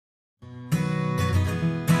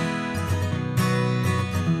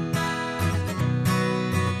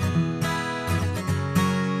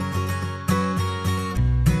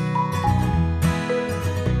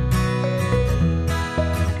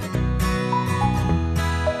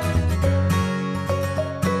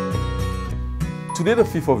Today, the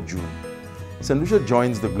 5th of June, St. Lucia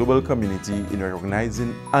joins the global community in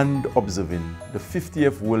recognizing and observing the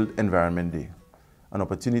 50th World Environment Day, an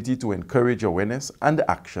opportunity to encourage awareness and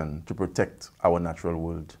action to protect our natural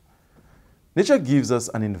world. Nature gives us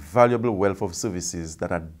an invaluable wealth of services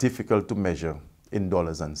that are difficult to measure in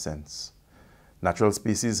dollars and cents. Natural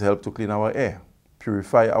species help to clean our air,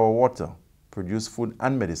 purify our water, produce food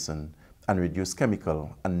and medicine, and reduce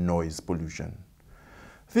chemical and noise pollution.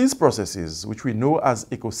 These processes, which we know as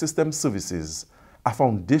ecosystem services, are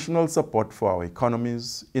foundational support for our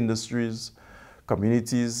economies, industries,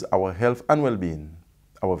 communities, our health and well-being,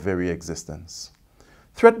 our very existence.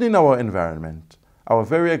 Threatening our environment, our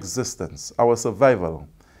very existence, our survival,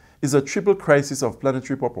 is a triple crisis of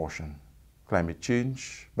planetary proportion: climate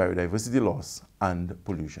change, biodiversity loss, and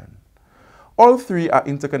pollution. All three are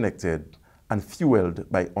interconnected and fueled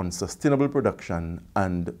by unsustainable production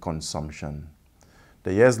and consumption.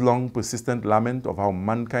 The years-long persistent lament of how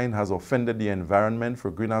mankind has offended the environment for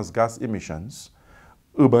greenhouse gas emissions,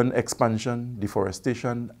 urban expansion,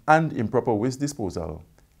 deforestation, and improper waste disposal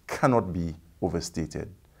cannot be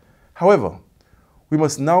overstated. However, we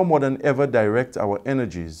must now more than ever direct our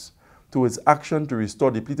energies towards action to restore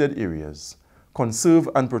depleted areas, conserve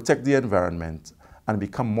and protect the environment, and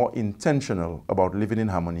become more intentional about living in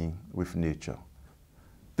harmony with nature.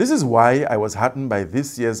 This is why I was heartened by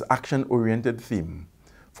this year's action-oriented theme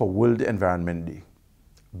for World Environment Day: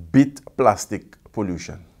 Beat Plastic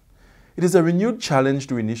Pollution. It is a renewed challenge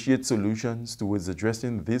to initiate solutions towards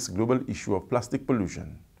addressing this global issue of plastic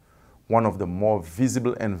pollution, one of the more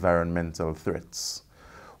visible environmental threats.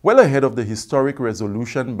 Well ahead of the historic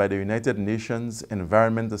resolution by the United Nations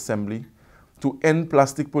Environment Assembly to end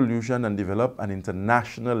plastic pollution and develop an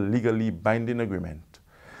international legally binding agreement,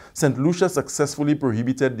 St. Lucia successfully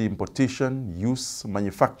prohibited the importation, use,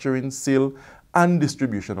 manufacturing, sale, and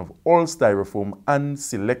distribution of all styrofoam and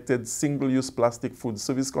selected single-use plastic food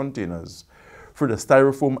service containers through the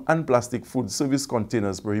Styrofoam and Plastic Food Service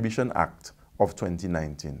Containers Prohibition Act of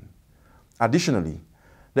 2019. Additionally,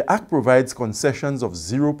 the Act provides concessions of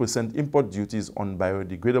 0% import duties on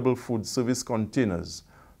biodegradable food service containers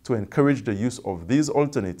to encourage the use of these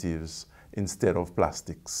alternatives instead of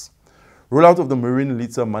plastics. Rollout of the Marine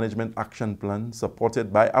Litter Management Action Plan,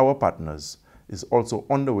 supported by our partners, is also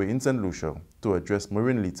underway in St. Lucia to address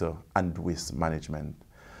marine litter and waste management.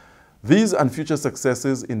 These and future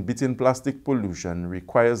successes in beating plastic pollution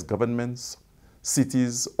requires governments,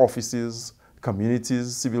 cities, offices,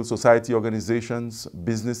 communities, civil society organizations,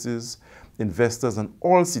 businesses, investors, and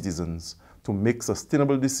all citizens to make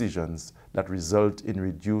sustainable decisions that result in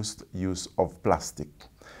reduced use of plastic.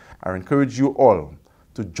 I encourage you all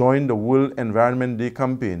to join the World Environment Day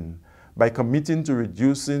campaign by committing to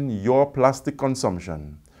reducing your plastic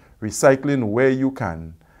consumption, recycling where you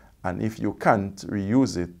can, and if you can't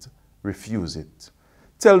reuse it, refuse it.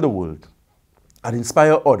 Tell the world and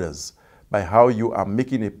inspire others by how you are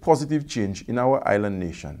making a positive change in our island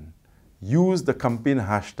nation. Use the campaign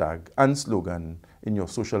hashtag and slogan in your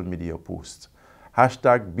social media post.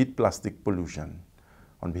 Hashtag Beat Plastic Pollution.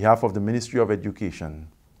 On behalf of the Ministry of Education,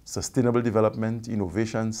 Sustainable Development,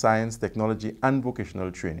 Innovation, Science, Technology, and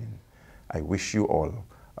Vocational Training, I wish you all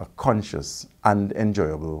a conscious and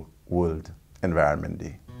enjoyable World Environment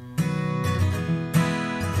Day.